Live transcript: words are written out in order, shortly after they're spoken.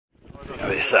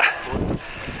Regardez ça.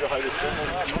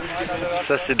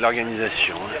 Ça, c'est de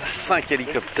l'organisation. 5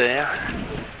 hélicoptères.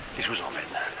 Et je vous emmène.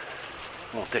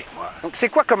 Montez avec moi. Donc, c'est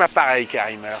quoi comme appareil,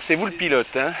 Karim? Alors, c'est vous le pilote,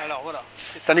 hein? Alors voilà.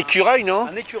 C'est un écureuil, non?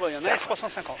 Un écureuil, un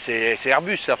AS350. C'est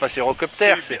Airbus, enfin c'est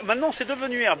Eurocopter. Maintenant, c'est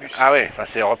devenu Airbus. Ah ouais, enfin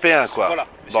c'est européen, quoi. Voilà.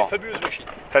 Bon. C'est une fabuleuse machine.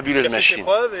 Fabuleuse Il a fait ses machine.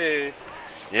 preuves et...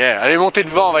 Yeah. Allez, montez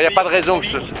devant, il n'y a pas de raison que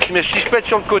mais si je peux être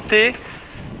sur le côté,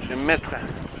 je vais me mettre.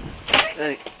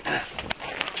 Allez.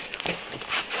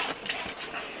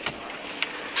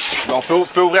 Bon, on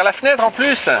peut ouvrir la fenêtre en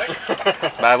plus. Ouais.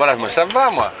 Bah voilà, moi ça me va,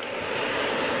 moi.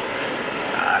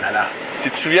 Ah là là. Tu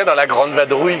te souviens dans la grande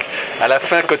vadrouille, à la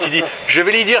fin, quand il dit « Je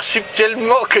vais lui dire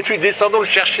subtilement que nous descendons le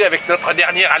chercher avec notre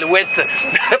dernière alouette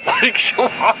de la production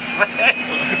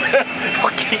française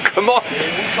pour qu'il commande. »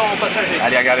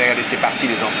 Allez, regardez, regardez, c'est parti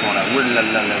les enfants là.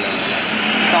 Ouh-là-là-là-là.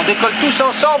 On décolle tous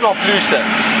ensemble en plus.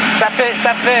 Ça fait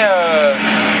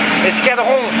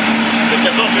escadron. Le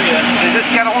 14 juillet. Les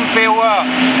escadrons de POA.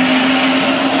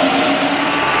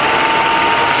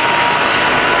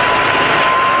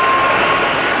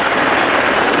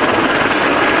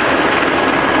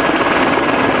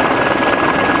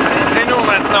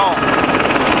 Maintenant.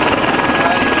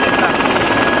 Allez, c'est parti.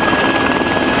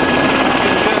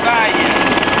 Je vaille.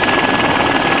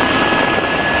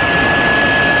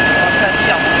 Quand ça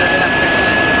vire, vous avez l'impression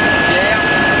d'être une pierre.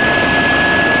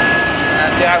 On a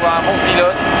intérêt à avoir un bon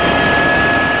pilote.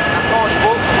 Ça penche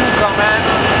beaucoup quand même.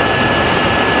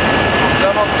 On se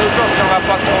demande toujours si on va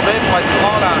pas tomber pour être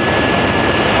grand là.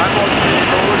 Vraiment au-dessus des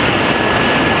gauches.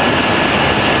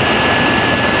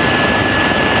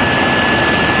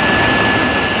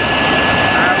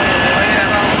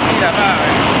 Là-bas,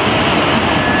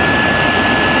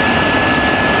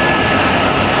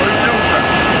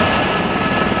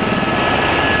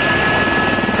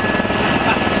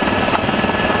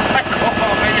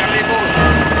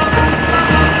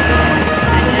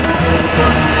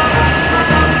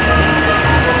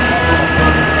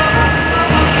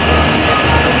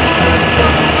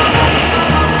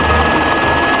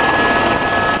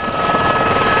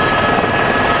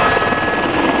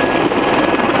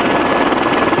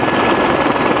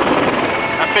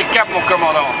 impeccable, mon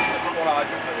commandant.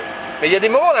 Mais il y a des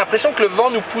moments, on a l'impression que le vent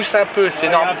nous pousse un peu, c'est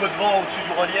normal. Il y a un peu de vent au-dessus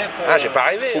du relief. Ah, j'ai pas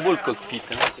rêvé. C'est trop beau le cockpit,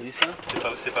 hein. C'est ça.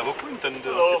 C'est pas beaucoup, une tonne de...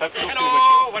 C'est pas plus lourd que les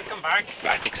voitures. Welcome back. Bah,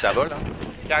 il faut que ça vole. Hein.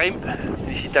 Karim,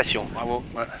 félicitations, bravo.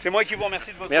 Ouais. C'est moi qui vous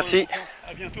remercie de votre... Merci.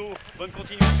 À bientôt, bonne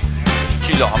continuation.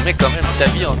 Tu leur mets quand même ta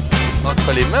vie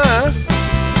entre les mains, hein.